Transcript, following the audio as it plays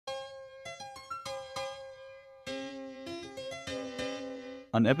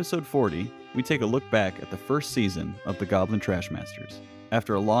On episode 40, we take a look back at the first season of the Goblin Trash Masters.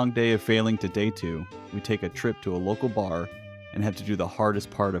 After a long day of failing to day 2, we take a trip to a local bar and have to do the hardest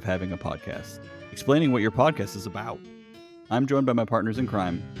part of having a podcast, explaining what your podcast is about. I'm joined by my partners in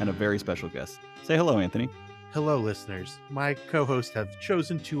crime and a very special guest. Say hello, Anthony. Hello, listeners. My co-hosts have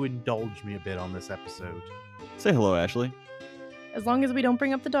chosen to indulge me a bit on this episode. Say hello, Ashley. As long as we don't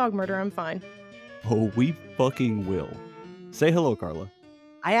bring up the dog murder, I'm fine. Oh, we fucking will. Say hello, Carla.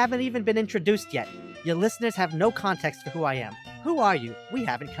 I haven't even been introduced yet. Your listeners have no context for who I am. Who are you? We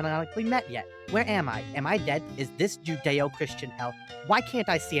haven't canonically met yet. Where am I? Am I dead? Is this Judeo-Christian hell? Why can't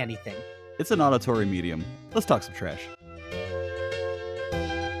I see anything? It's an auditory medium. Let's talk some trash.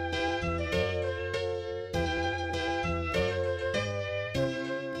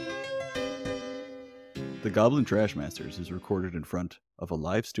 The Goblin Trash Masters is recorded in front of a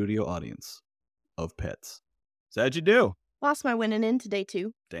live studio audience of pets. So how'd you do? Lost my winning in to day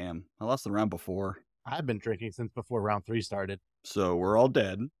 2. Damn, I lost the round before. I've been drinking since before round 3 started. So we're all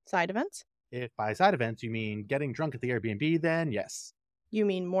dead. Side events? If by side events you mean getting drunk at the Airbnb, then yes. You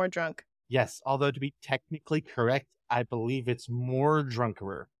mean more drunk? Yes, although to be technically correct, I believe it's more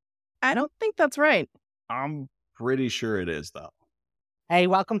drunkerer. I don't think that's right. I'm pretty sure it is, though. Hey,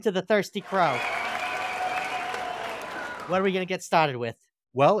 welcome to the Thirsty Crow. What are we going to get started with?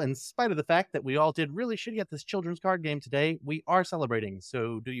 Well, in spite of the fact that we all did really shitty at this children's card game today, we are celebrating.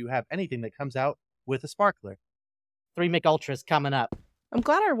 So do you have anything that comes out with a sparkler? 3 McUltras coming up. I'm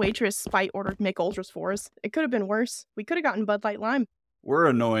glad our waitress spite ordered Mick Ultras for us. It could have been worse. We could have gotten Bud Light Lime. We're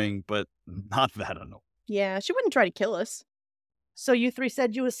annoying, but not that annoying. Yeah, she wouldn't try to kill us. So you 3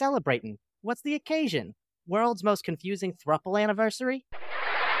 said you were celebrating. What's the occasion? World's most confusing thruple anniversary?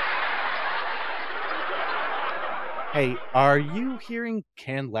 Hey, are you hearing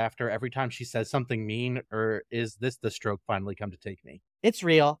canned laughter every time she says something mean, or is this the stroke finally come to take me? It's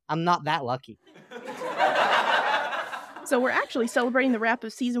real. I'm not that lucky. So we're actually celebrating the wrap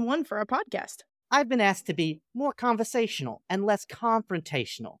of season 1 for our podcast. I've been asked to be more conversational and less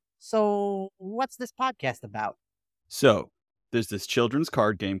confrontational. So what's this podcast about? So, there's this children's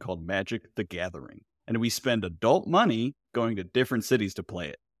card game called Magic the Gathering, and we spend adult money going to different cities to play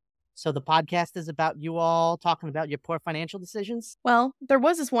it. So the podcast is about you all talking about your poor financial decisions? Well, there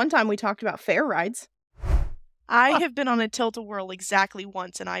was this one time we talked about fair rides. I have been on a tilt-a-whirl exactly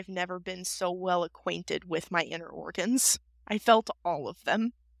once, and I've never been so well acquainted with my inner organs. I felt all of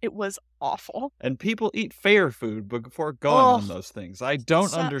them. It was awful. And people eat fair food before going on those things. I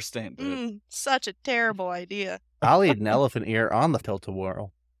don't understand it. Such a terrible idea. I'll eat an elephant ear on the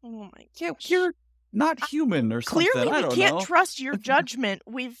tilt-a-whirl. Oh my Yeah, gosh. you're not human or something. Clearly, I we don't can't know. trust your judgment.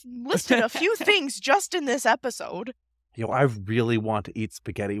 We've listed a few things just in this episode. Yo, I really want to eat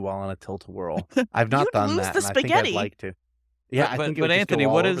spaghetti while on a tilt-a-whirl. I've not You'd done lose that, the and I think spaghetti. I'd like to. Yeah, I think it would just Anthony, go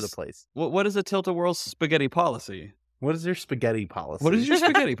all what over is the place. what is a tilt-a-whirl spaghetti policy? What is your spaghetti policy? What is your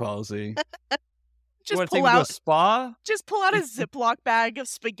spaghetti policy? You Just want to take pull me to a out, spa? just pull out a Ziploc bag of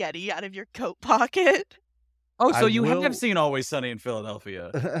spaghetti out of your coat pocket. Oh, so I you will- have seen Always Sunny in Philadelphia?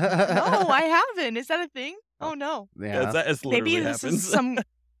 No, I haven't. Is that a thing? Oh no. Yeah. It's literally Maybe this happens. is some.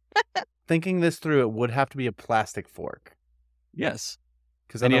 Thinking this through, it would have to be a plastic fork. Yes,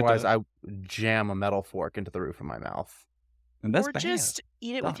 Because And you have otherwise to- I would jam a metal fork into the roof of my mouth. and that's Or bad. just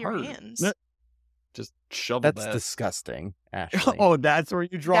eat it Not with your hard. hands. No. Just shovel That's that. disgusting, Ashley. Oh, that's where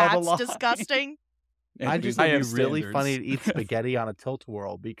you draw the That's line. disgusting. I Anthony, just think it'd have be really standards. funny to eat spaghetti on a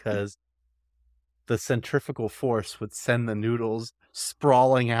tilt-a-whirl because the centrifugal force would send the noodles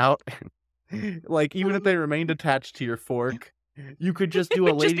sprawling out. Like, even if they remained attached to your fork, you could just do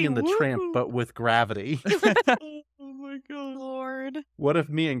a It would just Lady be and the Tramp, woo. but with gravity. Oh my god, Lord. What if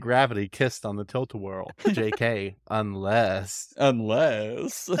me and Gravity kissed on the tilt-a-whirl? JK, unless...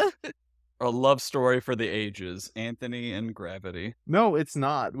 Unless a love story for the ages, Anthony and Gravity. No, it's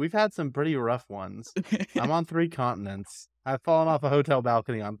not. We've had some pretty rough ones. I'm on 3 continents. I've fallen off a hotel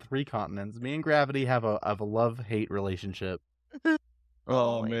balcony on 3 continents. Me and Gravity have a love-hate relationship.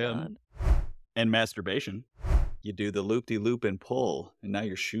 Oh my man. God. And masturbation. You do the loop-de-loop and pull, and now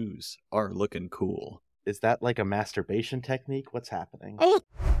your shoes are looking cool. Is that like a masturbation technique? What's happening?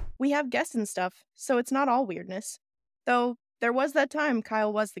 We have guests and stuff, so it's not all weirdness. Though there was that time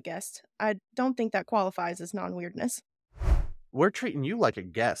Kyle was the guest. I don't think that qualifies as non-weirdness. We're treating you like a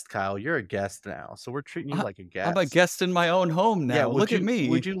guest, Kyle. You're a guest now, so we're treating you like a guest. I'm a guest in my own home now. Yeah, would Look you, at me.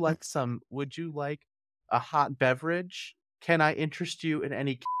 Would you like a hot beverage? Can I interest you in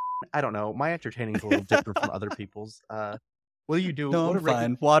any? I don't know. My entertaining is a little different from other people's. What do you do? No, What I'm do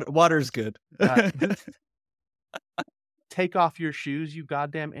regu- fine. Water's good. Take off your shoes, you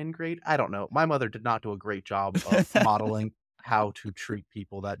goddamn ingrate. I don't know. My mother did not do a great job of modeling how to treat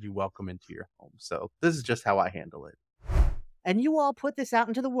people that you welcome into your home. So this is just how I handle it. And you all put this out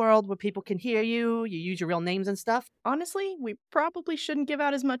into the world where people can hear you, you use your real names and stuff. Honestly, we probably shouldn't give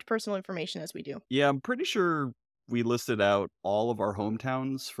out as much personal information as we do. Yeah, I'm pretty sure we listed out all of our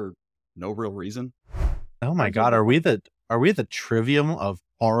hometowns for no real reason. Oh my God, are we the trivium of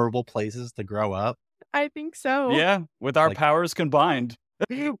horrible places to grow up? I think so. Yeah, with our Like- powers combined.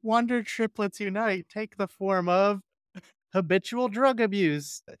 Wonder triplets unite, take the form of habitual drug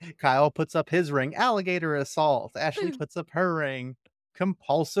abuse. Kyle puts up his ring, alligator assault. Ashley puts up her ring,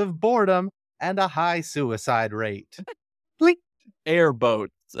 compulsive boredom, and a high suicide rate.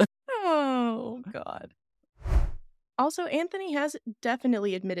 Airboats. Oh, God. Also, Anthony has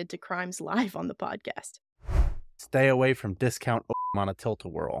definitely admitted to crimes live on the podcast. Stay away from discount on a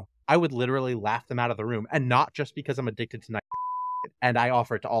tilt-a-whirl. I would literally laugh them out of the room, and not just because I'm addicted to night. And I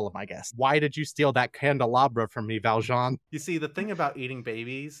offer it to all of my guests. Why did you steal that candelabra from me, Valjean? You see, the thing about eating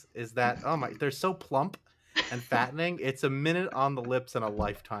babies is that, they're so plump and fattening. It's a minute on the lips and a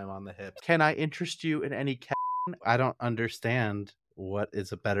lifetime on the hips. Can I interest you in any I don't understand what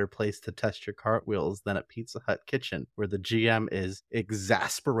is a better place to test your cartwheels than a Pizza Hut kitchen where the GM is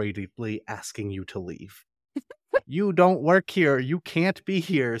exasperatedly asking you to leave. You don't work here. You can't be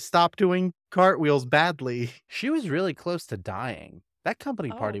here. Stop doing cartwheels badly. She was really close to dying. That company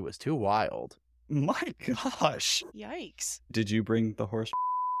party was too wild. My gosh. Yikes. Did you bring the horse?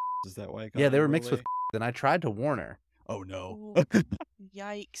 Is that why? Yeah, they were mixed with and I tried to warn her. Oh no. Ooh,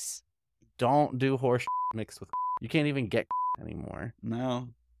 yikes. Don't do horse mixed with You can't even get anymore. No.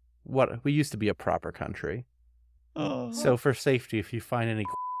 What? We used to be a proper country. Oh. So for safety, if you find any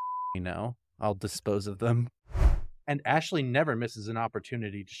I'll dispose of them. And Ashley never misses an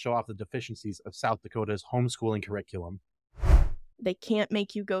opportunity to show off the deficiencies of South Dakota's homeschooling curriculum. They can't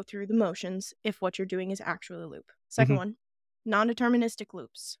make you go through the motions if what you're doing is actually a loop. Second one, non-deterministic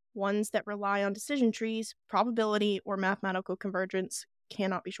loops. Ones that rely on decision trees, probability, or mathematical convergence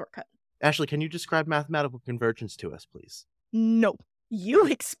cannot be shortcut. Ashley, can you describe mathematical convergence to us, please? No. You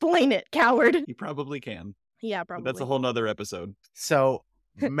explain it, coward. You probably can. Yeah, But probably. that's a whole nother episode. So,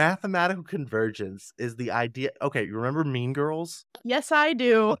 mathematical convergence is the idea. Okay, you remember Mean Girls? Yes, I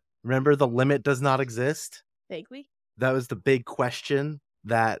do. Remember the limit does not exist? Vaguely. That was the big question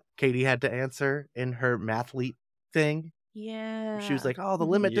that Katie had to answer in her mathlete thing. Yeah. She was like, "Oh, the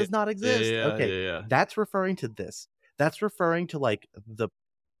limit does not exist." Yeah. That's referring to this. That's referring to like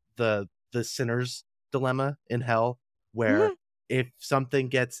the sinner's dilemma in hell, where if something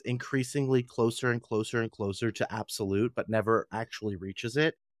gets increasingly closer and closer and closer to absolute, but never actually reaches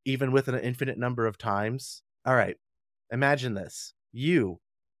it, even with an infinite number of times. All right, imagine this. You,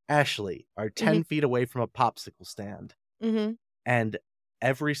 Ashley, are 10 feet away from a popsicle stand. And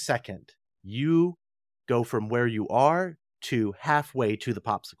every second, you go from where you are to halfway to the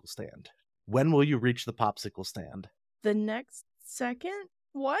popsicle stand. When will you reach the popsicle stand? The next second?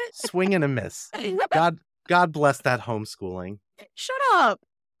 What? Swing and a miss. God bless that homeschooling. Shut up.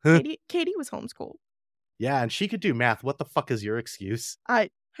 Katie was homeschooled. Yeah, and she could do math. What the fuck is your excuse? I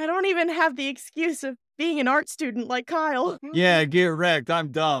don't even have the excuse of being an art student like Kyle. Yeah, get wrecked.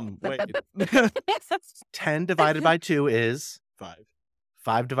 I'm dumb. Wait. 10 divided by 2 is 5.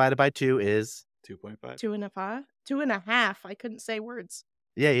 5 divided by 2 is 2.5. 2.5. 2.5. I couldn't say words.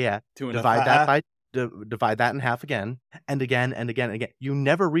 yeah. 2.5. Divide that by divide that in half again and again and again and again. You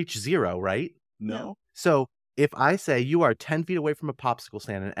never reach 0, right? No. So if I say you are 10 feet away from a popsicle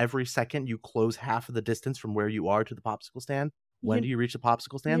stand and every second you close half of the distance from where you are to the popsicle stand, when do you reach the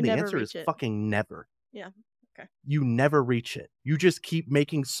popsicle stand? The never answer is reach it. fucking never. Yeah. Okay. You never reach it. You just keep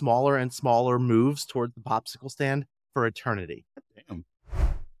making smaller and smaller moves toward the popsicle stand for eternity. Damn.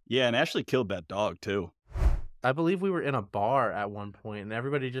 Yeah, and Ashley killed that dog too. I believe we were in a bar at one point and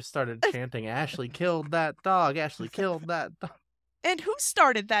everybody just started chanting, "Ashley killed that dog. Ashley killed that dog." And who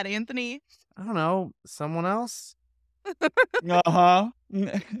started that, Anthony? I don't know. Someone else? Uh-huh.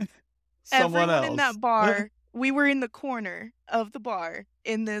 Someone Everyone else. in that bar. We were in the corner of the bar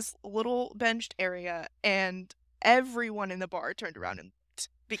in this little benched area, and everyone in the bar turned around and looked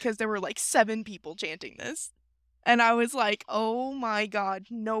because there were like 7 people chanting this. And I was like, oh my God,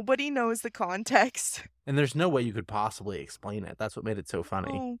 nobody knows the context. And there's no way you could possibly explain it. That's what made it so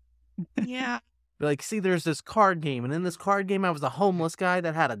funny. Oh, yeah. Be like, see, there's this card game, and in this card game, I was a homeless guy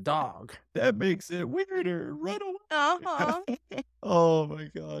that had a dog. That makes it weirder. Run away. Uh-huh. Oh my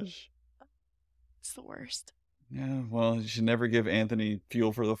gosh. It's the worst. Yeah, well, you should never give Anthony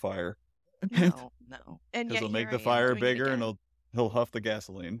fuel for the fire. No. And Because yet he'll make here the I am fire doing it bigger and again. he'll huff the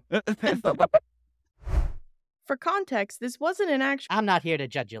gasoline. For context, this wasn't an actual. I'm not here to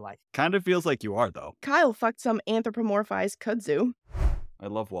judge your life. Kind of feels like you are, though. Kyle fucked some anthropomorphized kudzu. I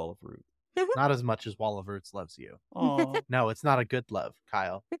love Wall of Root. Not as much as Wall of Roots loves you. Aw. No, it's not a good love,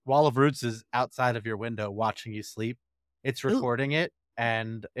 Kyle. Wall of Roots is outside of your window watching you sleep. It's recording it,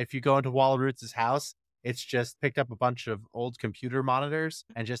 and if you go into Wall of Roots' house, it's just picked up a bunch of old computer monitors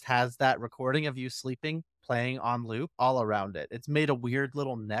and just has that recording of you sleeping playing on loop all around it. It's made a weird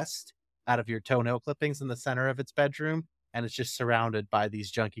little nest out of your toenail clippings in the center of its bedroom, and it's just surrounded by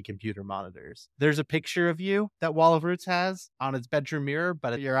these junky computer monitors. There's a picture of you that Wall of Roots has on its bedroom mirror,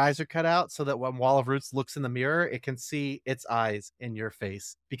 but your eyes are cut out so that when Wall of Roots looks in the mirror, it can see its eyes in your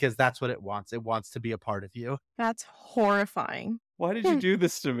face because that's what it wants. It wants to be a part of you. That's horrifying. Why did you do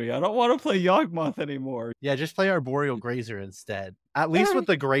this to me? I don't want to play Yawgmoth anymore. Yeah, just play Arboreal Grazer instead. At least with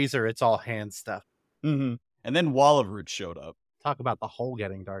the Grazer, it's all hand stuff. Mm-hmm. And then Wall of Root showed up. Talk about the hole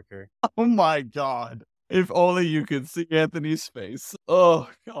getting darker. Oh my god. If only you could see Anthony's face. Oh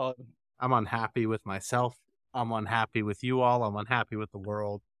god. I'm unhappy with myself. I'm unhappy with you all. I'm unhappy with the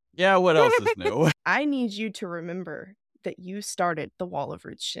world. Yeah, what else is new? I need you to remember that you started the Wall of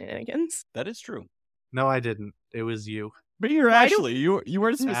Roots shenanigans. That is true. No, I didn't. It was you. But you're Why do- Ashley. You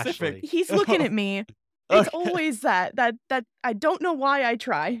weren't specific. Ashley. He's looking at me. It's always that I don't know why I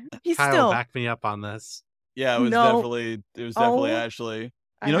try. He's Kyle, still. back me up on this. Yeah, it was No. definitely Oh, Ashley.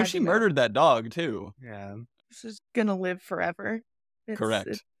 I You know, had she to know. murdered that dog too. Yeah. This is gonna live forever.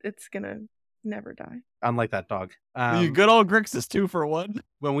 Correct. It's gonna never die. Unlike that dog. You good old Grixis 2-for-1.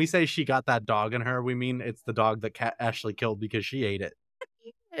 When we say she got that dog in her, we mean it's the dog that Ashley killed because she ate it.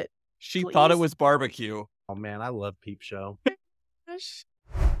 She thought it Please. was barbecue. Oh man, I love Peep Show. Gosh.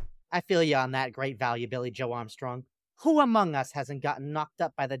 I feel you on that great value, Billy Joe Armstrong. Who among us hasn't gotten knocked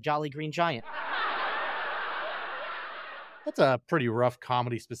up by the Jolly Green Giant? That's a pretty rough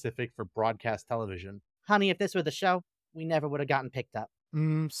comedy specific for broadcast television. Honey, if this were the show, we never would have gotten picked up.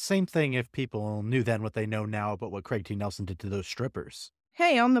 Same thing if people knew then what they know now about what Craig T. Nelson did to those strippers.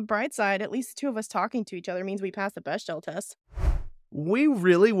 Hey, on the bright side, at least the two of us talking to each other means we passed the Bechdel test. We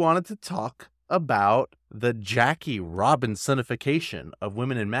really wanted to talk about the Jackie Robinsonification of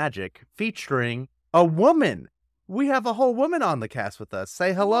women in magic featuring a woman. We have a whole woman on the cast with us.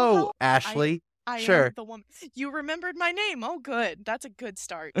 Say hello, Well, Ashley. I Sure. am the woman. You remembered my name. Oh, good. That's a good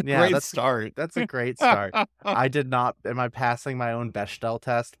start. Yeah, Great that's start. That's a great start. I did not. Am I passing my own Bechdel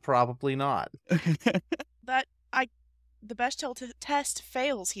test? Probably not. The Bechdel test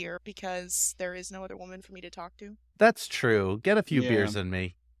fails here because there is no other woman for me to talk to. That's true. Get a few Yeah. beers in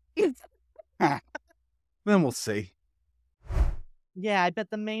me. Then we'll see. Yeah, I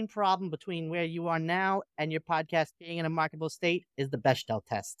bet the main problem between where you are now and your podcast being in a marketable state is the Bechdel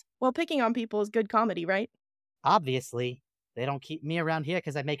test. Well, picking on people is good comedy, right? Obviously, they don't keep me around here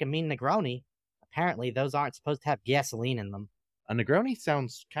because I make a mean Negroni. Apparently, those aren't supposed to have gasoline in them. A Negroni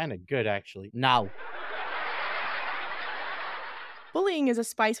sounds kind of good, actually. No. Bullying is a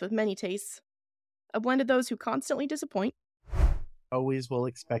spice with many tastes. A blend of those who constantly disappoint. Always will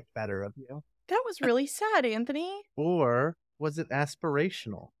expect better of you. That was really sad, Anthony. Or was it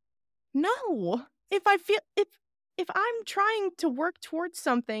aspirational? No. If I'm trying to work towards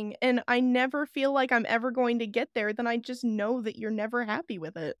something and I never feel like I'm ever going to get there, then I just know that you're never happy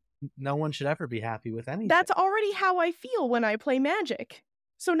with it. No one should ever be happy with anything. That's already how I feel when I play Magic.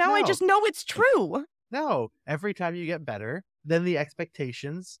 So now I No. just know it's true. No, every time you get better, then the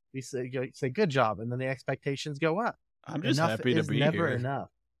expectations, you say good job, and then the expectations go up. I'm just Enough happy to is be never here. enough.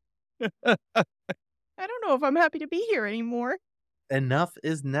 I don't know if I'm happy to be here anymore. Enough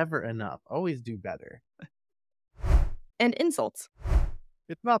is never enough. Always do better. And insults.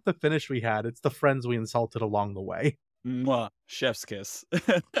 It's not the finish we had, it's the friends we insulted along the way. Mwah. Chef's kiss.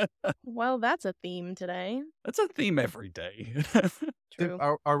 Well, that's a theme today. That's a theme every day. True.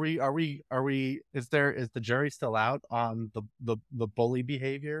 Are we is the jury still out on the bully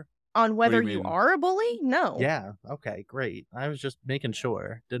behavior? On whether you you mean? are a bully? No. Yeah, okay, great. I was just making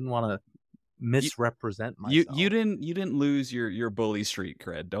sure. Didn't want to misrepresent myself. you didn't lose your bully street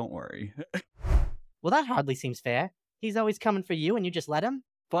cred. Don't worry. Well, that hardly seems fair. He's always coming for you and you just let him?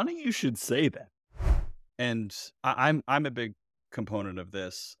 Funny you should say that. And I'm a big component of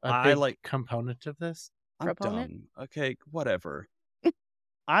this. A I big like component of this. I'm Proponent? done. Okay, whatever.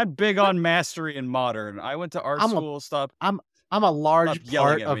 I'm big on mastery and modern. I went to art I'm a- school. Stop. I'm a large Stop yelling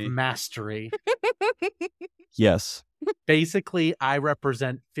part at of me. mastery. Yes. Basically, I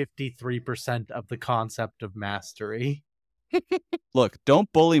represent 53% of the concept of mastery. Look,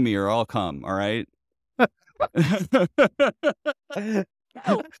 don't bully me or I'll come. All right.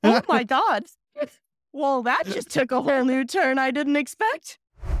 Oh my god. Well, that just took a whole new turn I didn't expect.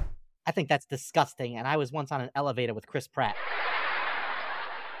 I think that's disgusting, and I was once on an elevator with Chris Pratt.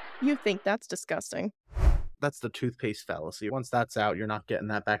 You think that's disgusting. That's the toothpaste fallacy. Once that's out, you're not getting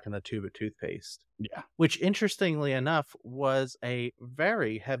that back in the tube of toothpaste. Yeah. Which, interestingly enough, was a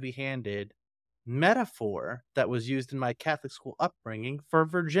very heavy-handed metaphor that was used in my Catholic school upbringing for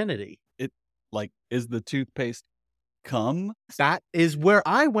virginity. Like, is the toothpaste cum? That is where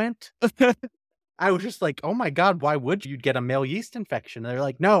I went. I was just like, oh my God, why would you get a male yeast infection? And they're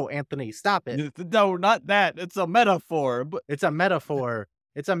like, no, Anthony, stop it. No, not that. It's a metaphor. But It's a metaphor.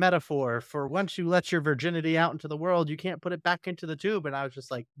 It's a metaphor for once you let your virginity out into the world, you can't put it back into the tube. And I was just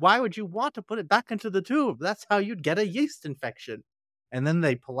like, why would you want to put it back into the tube? That's how you'd get a yeast infection. And then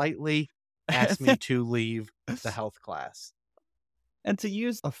they politely asked me to leave the health class. And to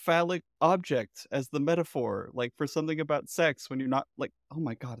use a phallic object as the metaphor, like for something about sex when you're not like, oh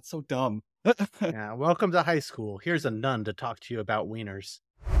my God, it's so dumb. Yeah, welcome to high school. Here's a nun to talk to you about wieners.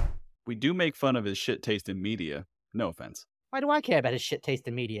 We do make fun of his shit taste in media. No offense. Why do I care about his shit taste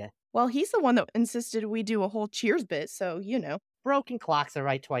in media? Well, he's the one that insisted we do a whole Cheers bit, so, you know. Broken clocks are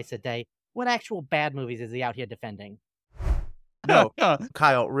right twice a day. What actual bad movies is he out here defending? No,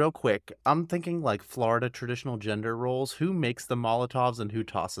 Kyle, real quick. I'm thinking like Florida traditional gender roles. Who makes the Molotovs and who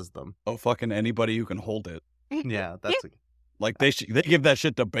tosses them? Oh, fucking anybody who can hold it. Yeah, that's Like they give that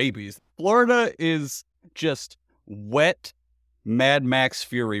shit to babies. Florida is just wet Mad Max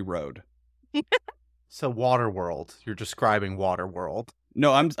Fury Road. so Waterworld. You're describing Waterworld.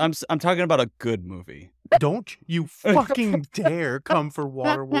 No, I'm talking about a good movie. Don't you fucking dare come for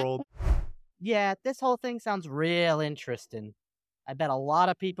Waterworld. Yeah, this whole thing sounds real interesting. I bet a lot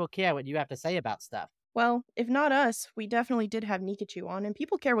of people care what you have to say about stuff. Well, if not us, we definitely did have Nikachu on, and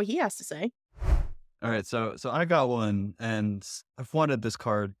people care what he has to say. All right, so I got one, and I've wanted this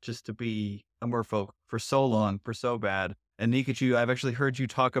card just to be a merfolk for so long, for so bad. And Nikachu, I've actually heard you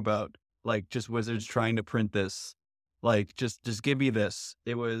talk about like just wizards trying to print this. Like just give me this.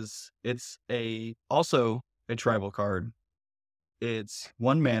 It's also a tribal card. It's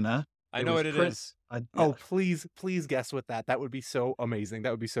 1 mana. I know what it is. Oh, please guess with that. That would be so amazing.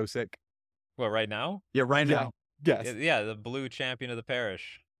 That would be so sick. What, right now? Yeah, right Yeah. now. Yes. Yeah, the blue champion of the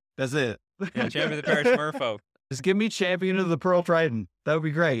parish. That's it. Yeah, champion of the parish merfolk. Just give me champion of the Pearl Trident. That would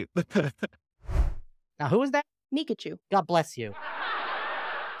be great. Now, who is that? Nikachu. God bless you.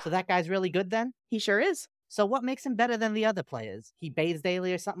 So that guy's really good then? He sure is. So what makes him better than the other players? He bathes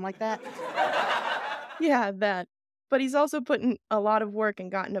daily or something like that? Yeah, that. But he's also put in a lot of work and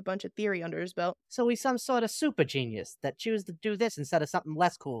gotten a bunch of theory under his belt. So he's some sort of super genius that chooses to do this instead of something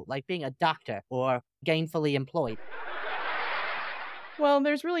less cool, like being a doctor or gainfully employed. Well,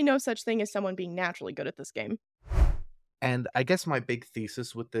 there's really no such thing as someone being naturally good at this game. And I guess my big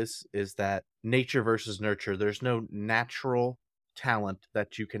thesis with this is that nature versus nurture. There's no natural talent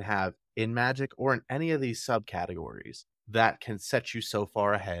that you can have in Magic or in any of these subcategories that can set you so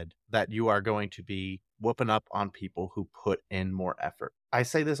far ahead that you are going to be whooping up on people who put in more effort. I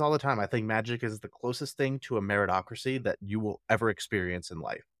say this all the time. I think Magic is the closest thing to a meritocracy that you will ever experience in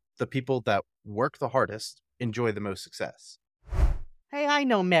life. The people that work the hardest enjoy the most success. Hey, I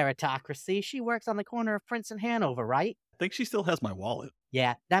know meritocracy. She works on the corner of Prince and Hanover, right? I think she still has my wallet.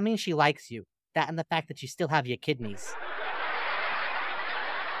 Yeah, that means she likes you. That and the fact that you still have your kidneys.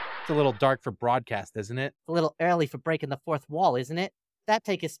 It's a little dark for broadcast, isn't it? It's a little early for breaking the fourth wall, isn't it? That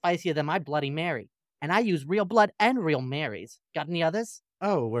take is spicier than my Bloody Mary. And I use real blood and real Marys. Got any others?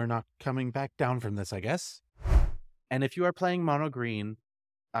 Oh, we're not coming back down from this, I guess. And if you are playing mono green,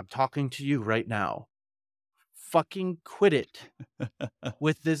 I'm talking to you right now. Fucking quit it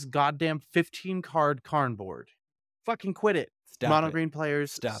with this goddamn 15 card card board. Fucking quit it. Stop mono it. green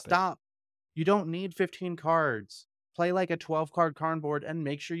players, Stop it. stop. You don't need 15 cards. Play like a 12 card card board and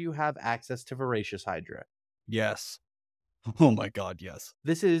make sure you have access to Voracious Hydra. Yes. Oh my God, yes.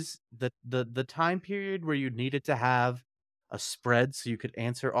 This is the time period where you needed to have a spread so you could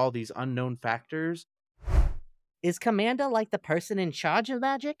answer all these unknown factors. Is Commander like the person in charge of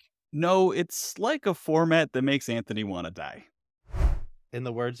Magic? No, it's like a format that makes Anthony want to die. In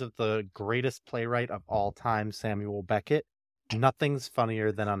the words of the greatest playwright of all time, Samuel Beckett, nothing's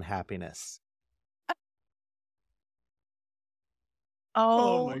funnier than unhappiness.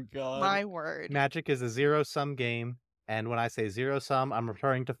 Oh, my God. my word. Magic is a zero-sum game, and when I say zero-sum, I'm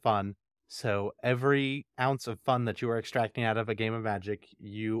referring to fun. So every ounce of fun that you are extracting out of a game of Magic,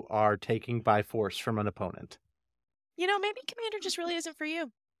 you are taking by force from an opponent. You know, maybe Commander just really isn't for you.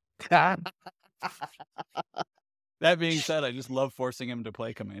 That being said, I just love forcing him to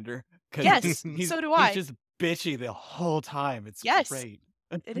play Commander. 'Cause Yes, so do I. He's just bitchy the whole time. It's Yes. great.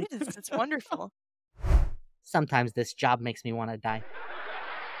 It is. It's wonderful. Sometimes this job makes me want to die.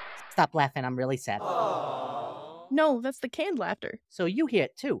 Stop laughing, I'm really sad. No, that's the canned laughter. So you hear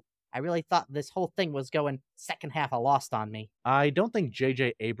it too. I really thought this whole thing was going second half of Lost on me. I don't think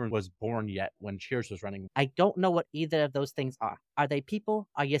J.J. Abrams was born yet when Cheers was running. I don't know what either of those things are. Are they people?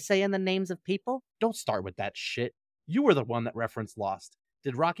 Are you saying the names of people? Don't start with that shit. You were the one that referenced Lost.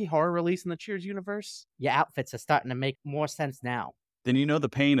 Did Rocky Horror release in the Cheers universe? Your outfits are starting to make more sense now. Then you know the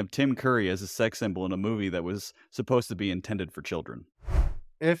pain of Tim Curry as a sex symbol in a movie that was supposed to be intended for children.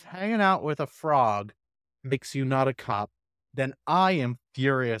 If hanging out with a frog makes you not a cop, then I am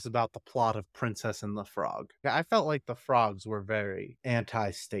furious about the plot of Princess and the Frog. I felt like the frogs were very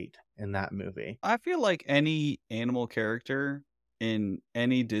anti-state in that movie. I feel like any animal character in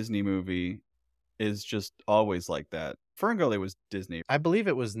any Disney movie is just always like that. Ferngully was Disney. I believe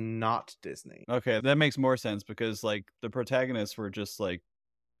it was not Disney. Okay, that makes more sense because like the protagonists were just like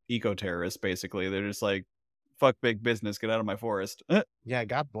eco-terrorists basically. They're just like, fuck big business, get out of my forest. Yeah,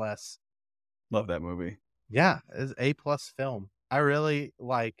 God bless. Love that movie. Yeah, it's A+ film. I really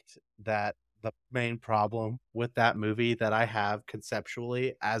liked that the main problem with that movie that I have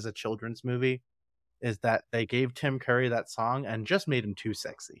conceptually as a children's movie is that they gave Tim Curry that song and just made him too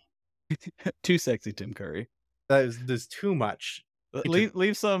sexy. Too sexy, Tim Curry. There's too much.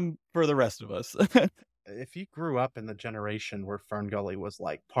 Leave some for the rest of us. If you grew up in the generation where Ferngully was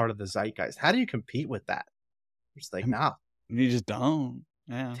like part of the zeitgeist, how do you compete with that? Just like, nah. You just don't.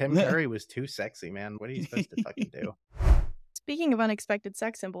 Yeah. Tim Curry was too sexy, man. What are you supposed to fucking do? Speaking of unexpected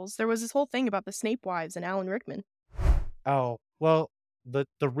sex symbols, there was this whole thing about the Snape wives and Alan Rickman. Oh, well, the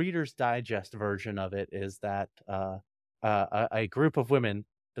Reader's Digest version of it is that a group of women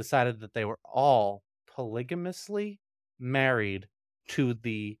decided that they were all polygamously married to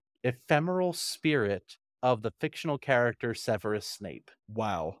the ephemeral spirit of the fictional character Severus Snape.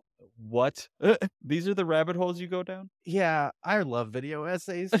 Wow. What? These are the rabbit holes you go down? Yeah, I love video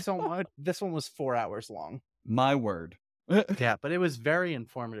essays so much. This one was 4 hours long. My word. Yeah, but it was very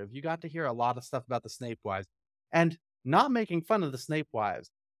informative. You got to hear a lot of stuff about the Snape wives. And not making fun of the Snape wives.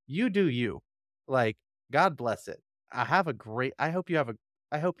 You do you. Like, God bless it. I hope you have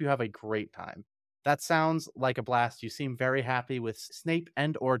a great time. That sounds like a blast. You seem very happy with Snape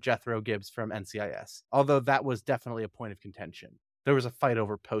and or Jethro Gibbs from NCIS. Although that was definitely a point of contention. There was a fight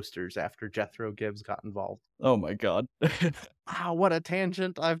over posters after Jethro Gibbs got involved. Oh my god. Wow, what a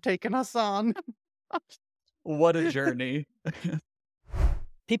tangent I've taken us on. What a journey.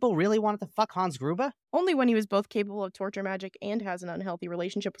 People really wanted to fuck Hans Gruber? Only when he was both capable of torture magic and has an unhealthy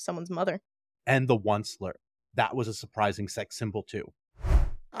relationship with someone's mother. And the Onceler. That was a surprising sex symbol too.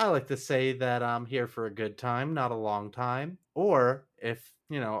 I like to say that I'm here for a good time, not a long time. Or, if,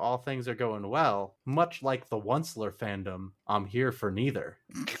 all things are going well, much like the Onceler fandom, I'm here for neither.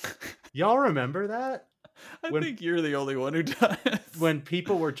 Y'all remember that? I think you're the only one who does. When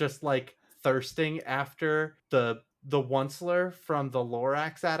people were just, like, thirsting after the Onceler from the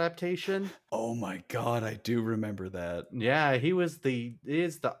Lorax adaptation. Oh my god, I do remember that. Yeah, he is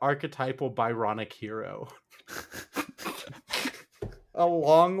the archetypal Byronic hero. A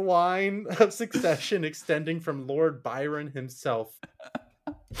long line of succession extending from Lord Byron himself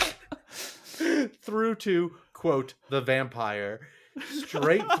through to, quote, the vampire,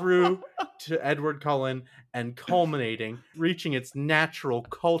 straight through to Edward Cullen and culminating, reaching its natural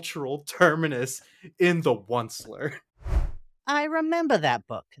cultural terminus in the Onceler. I remember that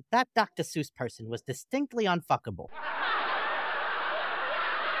book. That Dr. Seuss person was distinctly unfuckable.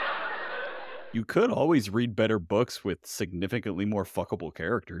 You could always read better books with significantly more fuckable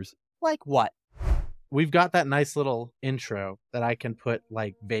characters. Like what? We've got that nice little intro that I can put,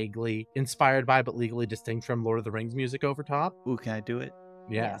 like, vaguely inspired by but legally distinct from Lord of the Rings music over top. Ooh, can I do it?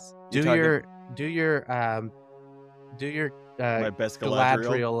 Yeah. Yes. Do your My best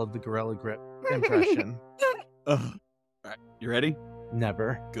Galadriel of the Gorilla Grip impression. Ugh. Alright, you ready?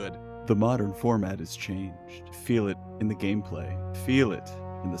 Never. Good. The modern format has changed. Feel it in the gameplay. Feel it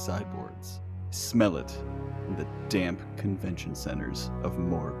in the sideboards. Smell it in the damp convention centers of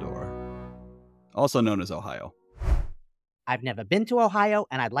Mordor. Also known as Ohio. I've never been to Ohio,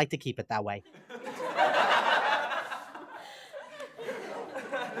 and I'd like to keep it that way.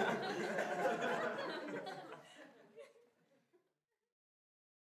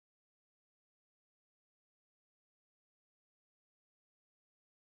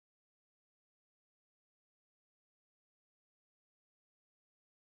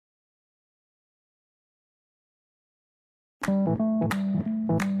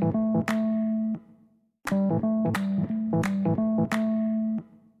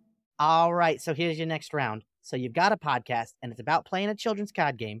 All right, so here's your next round. So you've got a podcast, and it's about playing a children's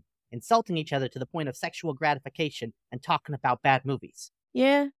card game, insulting each other to the point of sexual gratification, and talking about bad movies.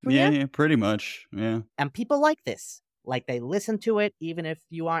 Yeah. Yeah, pretty much. Yeah. And people like this. Like, they listen to it even if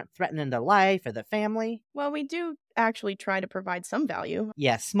you aren't threatening their life or their family. Well, we do actually try to provide some value.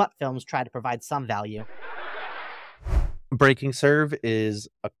 Yeah, smut films try to provide some value. Breaking serve is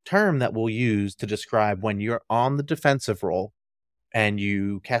a term that we'll use to describe when you're on the defensive role and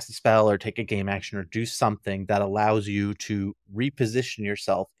you cast a spell or take a game action or do something that allows you to reposition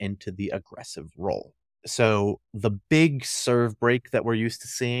yourself into the aggressive role. So the big serve break that we're used to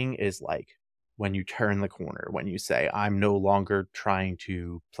seeing is like when you turn the corner, when you say, I'm no longer trying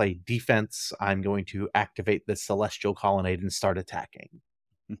to play defense, I'm going to activate the celestial colonnade and start attacking.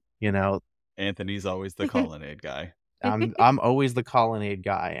 You know, Anthony's always the colonnade guy. I'm always the colonnade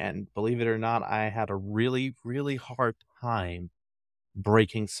guy, and believe it or not, I had a really, really hard time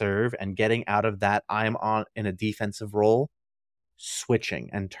breaking serve and getting out of that I'm on in a defensive role, switching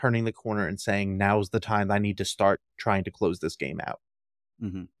and turning the corner and saying, now's the time I need to start trying to close this game out.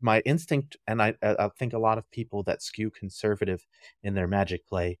 Mm-hmm. My instinct, and I think a lot of people that skew conservative in their Magic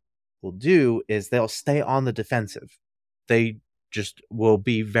play will do, is they'll stay on the defensive. They just will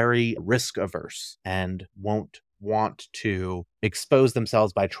be very risk averse and won't want to expose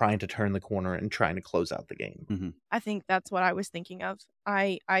themselves by trying to turn the corner and trying to close out the game. Mm-hmm. I think that's what I was thinking of.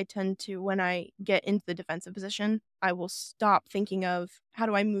 I tend to, when I get into the defensive position, I will stop thinking of how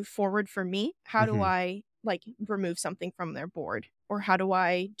do I move forward for me? How do Mhm. I like remove something from their board? Or how do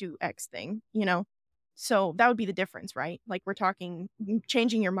I do X thing? You know? So that would be the difference, right? Like we're talking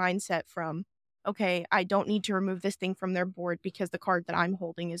changing your mindset from, okay, I don't need to remove this thing from their board because the card that I'm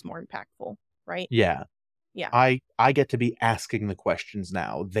holding is more impactful, right? Yeah. Yeah. I get to be asking the questions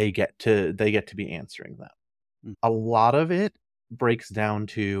now. They get to be answering them. Mm. A lot of it breaks down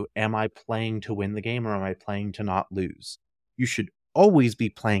to, am I playing to win the game or am I playing to not lose? You should always be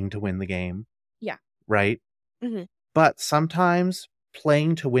playing to win the game. Yeah. Right? Mhm. But sometimes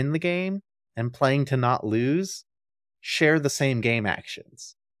playing to win the game and playing to not lose share the same game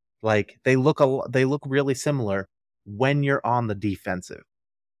actions. Like they look really similar when you're on the defensive.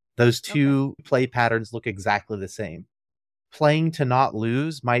 Those two play patterns look exactly the same. Playing to not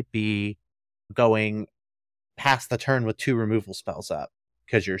lose might be going past the turn with 2 removal spells up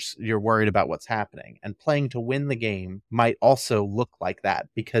because you're worried about what's happening. And playing to win the game might also look like that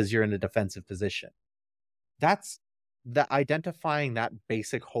because you're in a defensive position. That's identifying that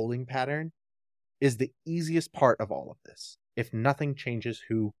basic holding pattern is the easiest part of all of this. If nothing changes,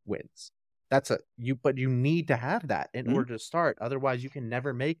 who wins? But you need to have that in order to start. Otherwise, you can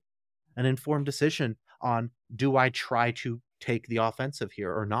never make an informed decision on, do I try to take the offensive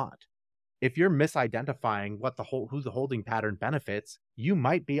here or not? If you're misidentifying who the holding pattern benefits, you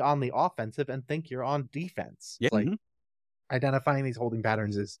might be on the offensive and think you're on defense. Yeah. It's like identifying these holding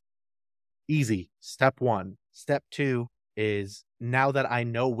patterns is easy. Step 1. Step 2 is, now that I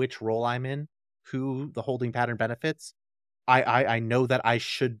know which role I'm in, who the holding pattern benefits, I know that I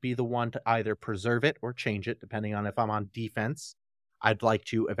should be the one to either preserve it or change it, depending on if I'm on defense. I'd like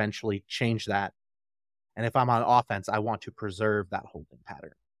to eventually change that. And if I'm on offense, I want to preserve that holding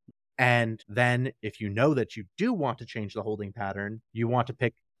pattern. And then if you know that you do want to change the holding pattern, you want to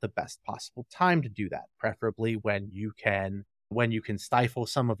pick the best possible time to do that, preferably when you can stifle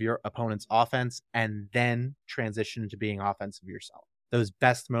some of your opponent's offense and then transition to being offensive yourself. Those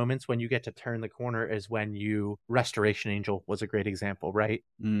best moments when you get to turn the corner is when Restoration Angel was a great example, right?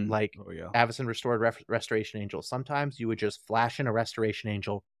 Like, Avacyn restored Restoration Angel. Sometimes you would just flash in a Restoration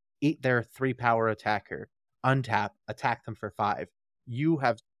Angel, eat their 3-power attacker, untap, attack them for 5. You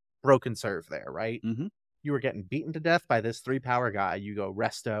have broken serve there, right? Mm-hmm. You were getting beaten to death by this 3-power guy. You go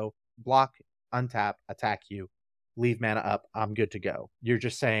resto, block, untap, attack you, leave mana up, I'm good to go. You're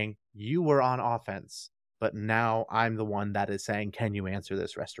just saying, you were on offense, but now I'm the one that is saying, can you answer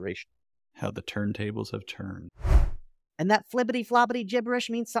this restoration? How the turntables have turned. And that flibbity flobbity gibberish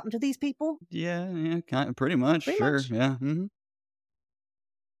means something to these people? Yeah, pretty much. Pretty sure. much. Yeah. Mm-hmm.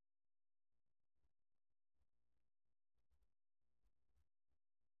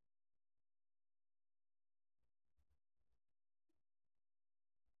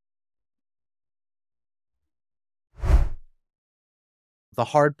 The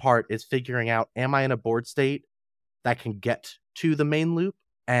hard part is figuring out, am I in a board state that can get to the main loop?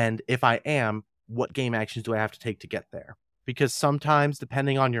 And if I am, what game actions do I have to take to get there? Because sometimes,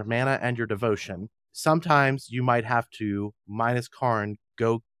 depending on your mana and your devotion, sometimes you might have to minus Karn,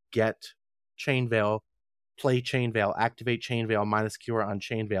 go get Chain Veil, play Chain Veil, activate Chain Veil, minus Cure on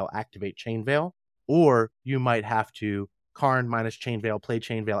Chain Veil, activate Chain Veil. Or you might have to Karn minus Chain Veil, play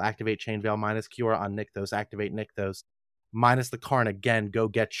Chain Veil, activate Chain Veil, minus Cure on Nykthos, activate Nykthos, minus the Karn again, go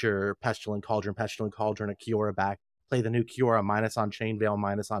get your Pestilent Cauldron, a Kiora back, play the new Kiora minus on Chain Veil,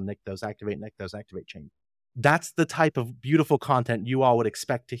 minus on Nykthos, activate Chain. That's the type of beautiful content you all would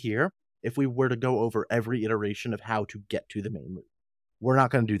expect to hear if we were to go over every iteration of how to get to the main loop. We're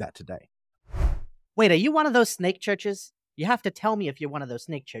not going to do that today. Wait, are you one of those snake churches? You have to tell me if you're one of those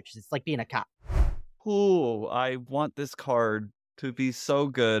snake churches. It's like being a cop. Ooh, I want this card to be so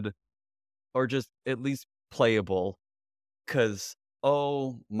good, or just at least playable. Cause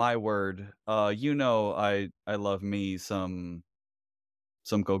oh my word, I love me some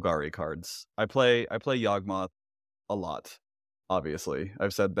Golgari cards. I play Yawgmoth a lot. Obviously,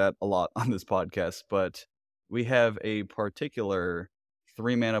 I've said that a lot on this podcast, but we have a particular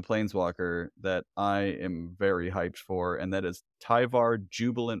 3-mana Planeswalker that I am very hyped for, and that is Tyvar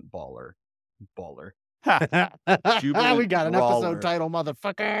Jubilant Baller. Jubilant We got an Brawler. episode title,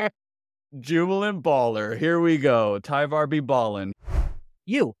 motherfucker. Jubilant Baller. Here we go. Tyvar be ballin'.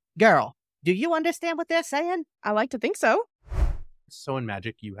 You, girl, do you understand what they're saying? I like to think so. So in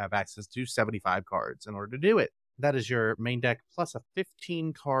Magic, you have access to 75 cards in order to do it. That is your main deck plus a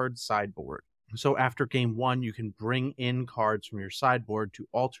 15-card sideboard. So after game 1, you can bring in cards from your sideboard to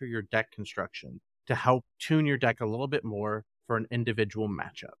alter your deck construction to help tune your deck a little bit more for an individual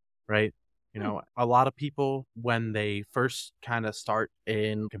matchup, right? You know, a lot of people, when they first kind of start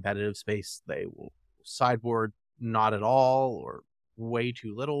in competitive space, they will sideboard not at all or way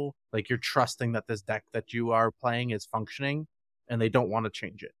too little. Like, you're trusting that this deck that you are playing is functioning, and they don't want to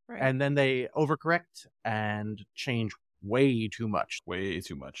change it. Right. And then they overcorrect and change way too much. Way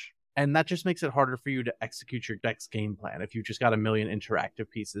too much. And that just makes it harder for you to execute your deck's game plan if you just got a million interactive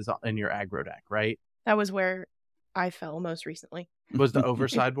pieces in your aggro deck, right? That was where I fell most recently. Was the over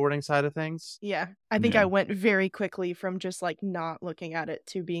sideboarding side of things? Yeah. I think Yeah. I went very quickly from just like not looking at it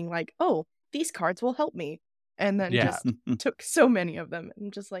to being like, oh, these cards will help me. And then Yeah. just took so many of them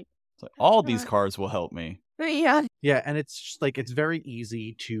and just like, It's like, all these cards will help me. yeah. Yeah, and it's just like, it's very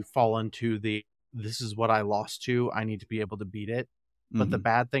easy to fall into this is what I lost to, I need to be able to beat it. But the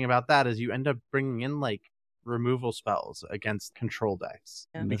bad thing about that is you end up bringing in like removal spells against control decks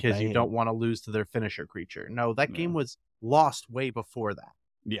Yeah. because you don't want to lose to their finisher creature. No, that game was lost way before that.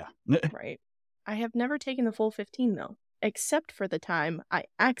 Yeah. Right. I have never taken the full 15 though, except for the time I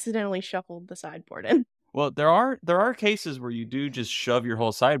accidentally shuffled the sideboard in. Well, there are cases where you do just shove your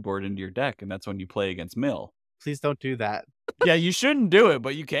whole sideboard into your deck, and that's when you play against Mill. Please don't do that. Yeah, you shouldn't do it,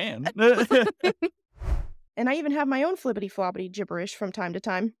 but you can. And I even have my own flippity floppity gibberish from time to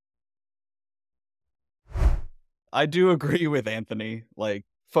time. I do agree with Anthony. Like,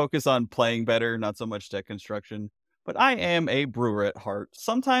 focus on playing better, not so much deck construction. But I am a brewer at heart.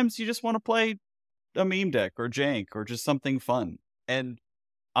 Sometimes you just want to play a meme deck or jank or just something fun. And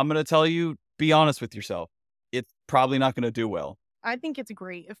I'm going to tell you, be honest with yourself. It's probably not going to do well. I think it's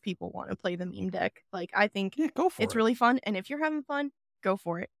great if people want to play the meme deck. Like, I think Yeah, go for it's it. really fun. And if you're having fun, go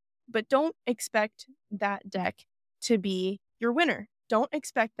for it. But don't expect that deck to be your winner. Don't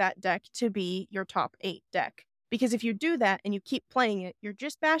expect that deck to be your top 8 deck. Because if you do that and you keep playing it, you're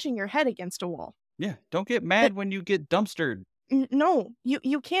just bashing your head against a wall. Yeah, don't get mad when you get dumpstered. No,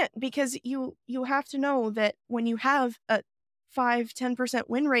 you can't, because you have to know that when you have a 5-10%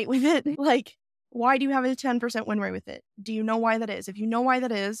 win rate with it, like, why do you have a 10% win rate with it? Do you know why that is? If you know why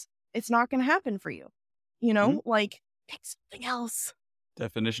that is, it's not going to happen for you. You know, like, pick something else.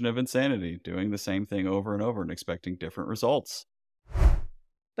 Definition of insanity, doing the same thing over and over and expecting different results.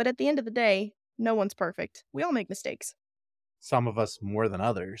 But at the end of the day, no one's perfect. We all make mistakes. Some of us more than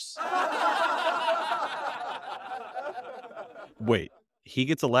others. Wait, he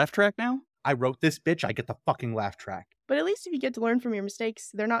gets a laugh track now? I wrote this bitch, I get the fucking laugh track. But at least if you get to learn from your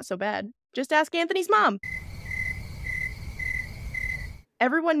mistakes, they're not so bad. Just ask Anthony's mom.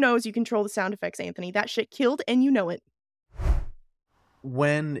 Everyone knows you control the sound effects, Anthony. That shit killed, and you know it.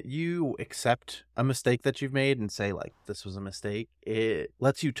 When you accept a mistake that you've made and say, like, this was a mistake, it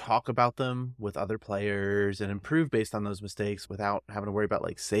lets you talk about them with other players and improve based on those mistakes without having to worry about,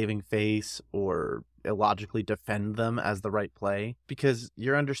 like, saving face or illogically defend them as the right play. Because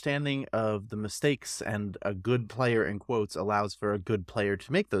your understanding of the mistakes and a good player, in quotes, allows for a good player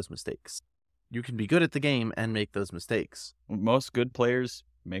to make those mistakes. You can be good at the game and make those mistakes. Most good players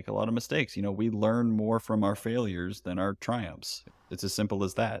make a lot of mistakes. You know, we learn more from our failures than our triumphs. It's as simple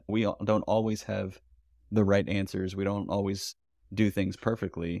as that. We don't always have the right answers. We don't always do things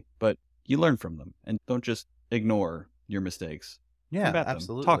perfectly, but you learn from them, and don't just ignore your mistakes. Yeah, Combat them.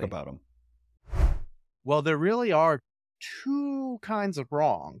 absolutely. Talk about them. Well, there really are two kinds of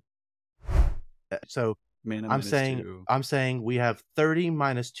wrong. So Mana I'm minus saying 2. I'm saying we have 30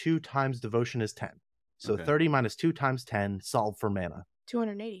 minus 2 times devotion is 10. So Okay. 30 minus 2 times 10 solve for mana.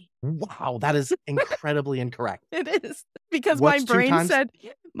 280. Wow, that is incredibly incorrect. It is because What's 2 times?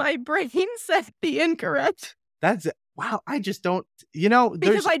 my brain said the incorrect That's wow. I just don't. You know,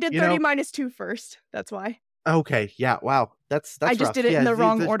 because there's, I did you 30 know, minus 2 first. That's why. Okay, yeah, wow. That's I just rough. did it Yeah, in the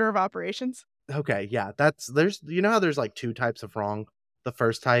wrong there's- order of operations. Okay, yeah, there's you know how there's like 2 types of wrong. The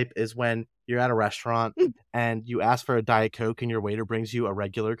first type is when you're at a restaurant and you ask for a Diet Coke and your waiter brings you a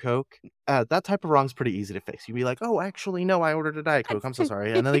regular Coke. That type of wrong's pretty easy to fix. You'd be like, oh, actually, no, I ordered a Diet Coke. I'm so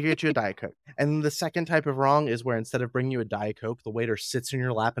sorry. And then they get you a Diet Coke. And the second type of wrong is where instead of bringing you a Diet Coke, the waiter sits in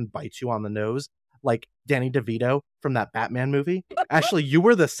your lap and bites you on the nose, like Danny DeVito from that Batman movie. Actually, you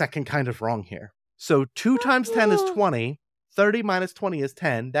were the second kind of wrong here. So 2 times 10 is 20. 30 minus 20 is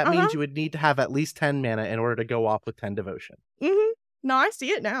 10. That means you would need to have at least 10 mana in order to go off with 10 devotion. No, I see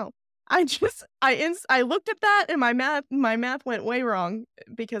it now. I looked at that and my math went way wrong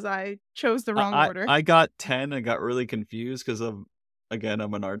because I chose the wrong order. I got 10 and got really confused because I'm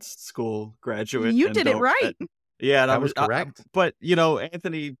an arts school graduate. You and did it don't- right. Yeah, and That I was correct. But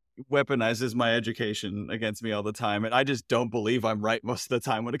Anthony weaponizes my education against me all the time, and I just don't believe I'm right most of the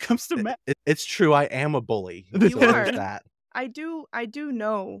time when it comes to math. It's true. I am a bully. You So there's are. that. I do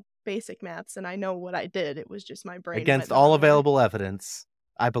know basic maths and I know what I did. It was just my brain went Against the all wrong way. available evidence,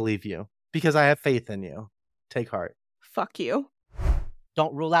 I believe you because I have faith in you. Take heart. Fuck you.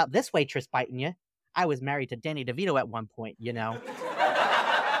 Don't rule out this waitress biting you. I was married to Danny DeVito at one point, you know.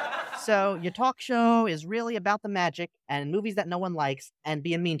 So your talk show is really about the magic and movies that no one likes and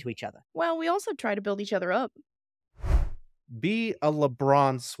being mean to each other. Well, we also try to build each other up. Be a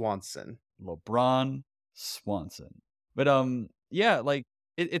LeBron Swanson. LeBron Swanson. But yeah, like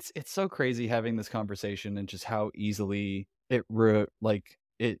it's so crazy having this conversation and just how easily it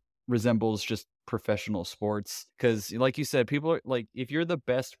resembles just professional sports. Because like you said, people are like, if you're the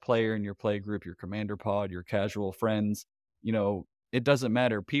best player in your play group, your commander pod, your casual friends, it doesn't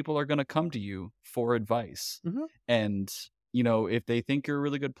matter. People are going to come to you for advice. Mhm. And, if they think you're a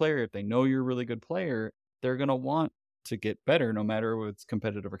really good player, if they know you're a really good player, they're going to want to get better no matter if it's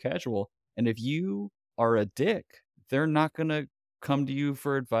competitive or casual. And if you are a dick, they're not going to come to you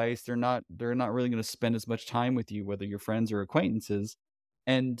for advice. They're not really going to spend as much time with you, whether you're friends or acquaintances.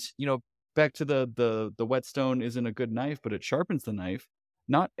 And, back to the whetstone isn't a good knife, but it sharpens the knife.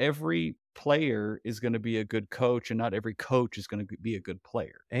 Not every player is going to be a good coach, and not every coach is going to be a good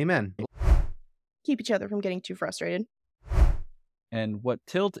player. Amen. Keep each other from getting too frustrated. And what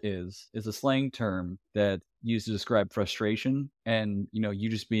tilt is a slang term that used to describe frustration and, you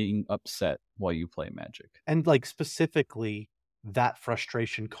just being upset while you play Magic. And like specifically that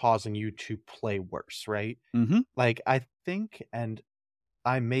frustration causing you to play worse, right? Mm-hmm. Like I think, and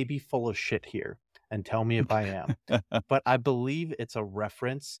I may be full of shit here, and tell me if I am, but I believe it's a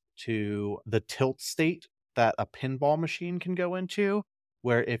reference to the tilt state that a pinball machine can go into,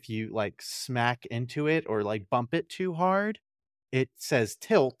 where if you like smack into it or like bump it too hard, it says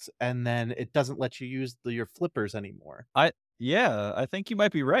tilt, and then it doesn't let you use your flippers anymore. Yeah, I think you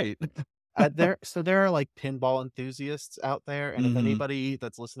might be right. There are like pinball enthusiasts out there, and if Mhm. anybody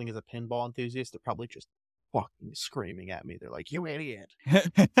that's listening is a pinball enthusiast, they're probably just fucking screaming at me. They're like, "You idiot!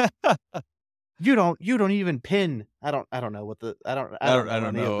 You don't even pin." I don't know what the I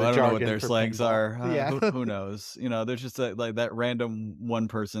don't know what their slangs are. Yeah. Who knows? There's just like that random one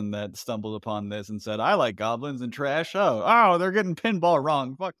person that stumbled upon this and said, "I like goblins and trash." Oh, they're getting pinball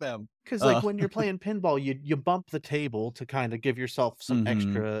wrong. Fuck them. Because like when you're playing pinball, you bump the table to kind of give yourself some Mhm.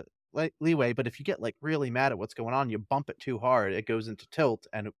 extra like leeway. But if you get like really mad at what's going on, you bump it too hard, it goes into tilt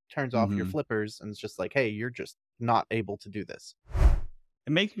and it turns off your Mhm. flippers, and it's just like, hey, you're just not able to do this.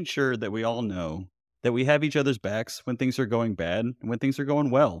 And making sure that we all know that we have each other's backs when things are going bad and when things are going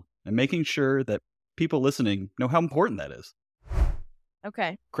well, and making sure that people listening know how important that is.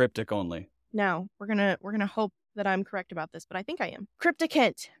 Okay. Cryptic only. Now we're gonna hope that I'm correct about this, but I think I am. Cryptic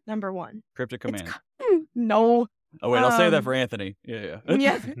hint number 1. Cryptic It's command. No. Oh wait, I'll say that um, for Anthony. Yeah.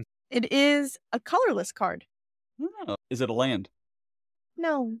 Yeah. It is a colorless card. Oh, is it a land?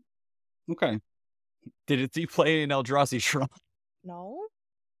 No. Okay. Did it see play in Eldrazi Shrine? No.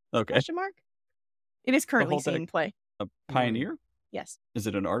 Okay. Question mark? It is currently whole seeing deck. play. A pioneer? Yes. Is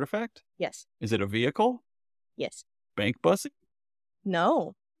it an artifact? Yes. Is it a vehicle? Yes. Bank bussing?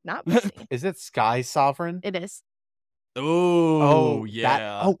 No. Not missing. Is it Sky Sovereign? It is. Oh,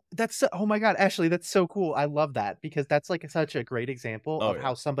 yeah. Oh my god, Ashley, that's so cool. I love that because that's like such a great example Oh, of yeah.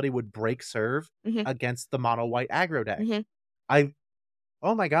 how somebody would break serve Mhm. against the mono white aggro deck. Mhm.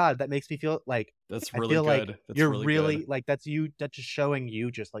 Oh my god, that makes me feel like That's I really feel good. like That's you're really good. like that's just showing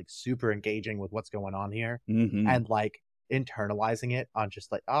you just like super engaging with what's going on here. Mhm. And like internalizing it on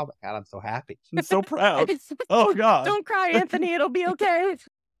just like, oh my God, I'm so happy. I'm so proud. Oh God. Don't cry, Anthony. It'll be okay.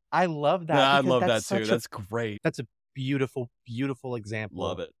 I love that. Yeah, I because love that that's too. such a- That's great. that's a beautiful, beautiful example.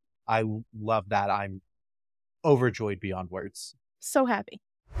 Love it. I love that. I'm overjoyed beyond words. So happy.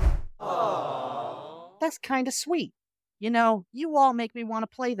 That's kind of sweet. You know, you all make me want to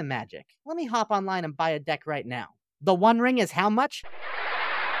play the Magic. Let me hop online and buy a deck right now. The One Ring is how much?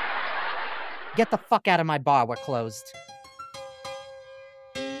 Get the fuck out of my bar, we're closed.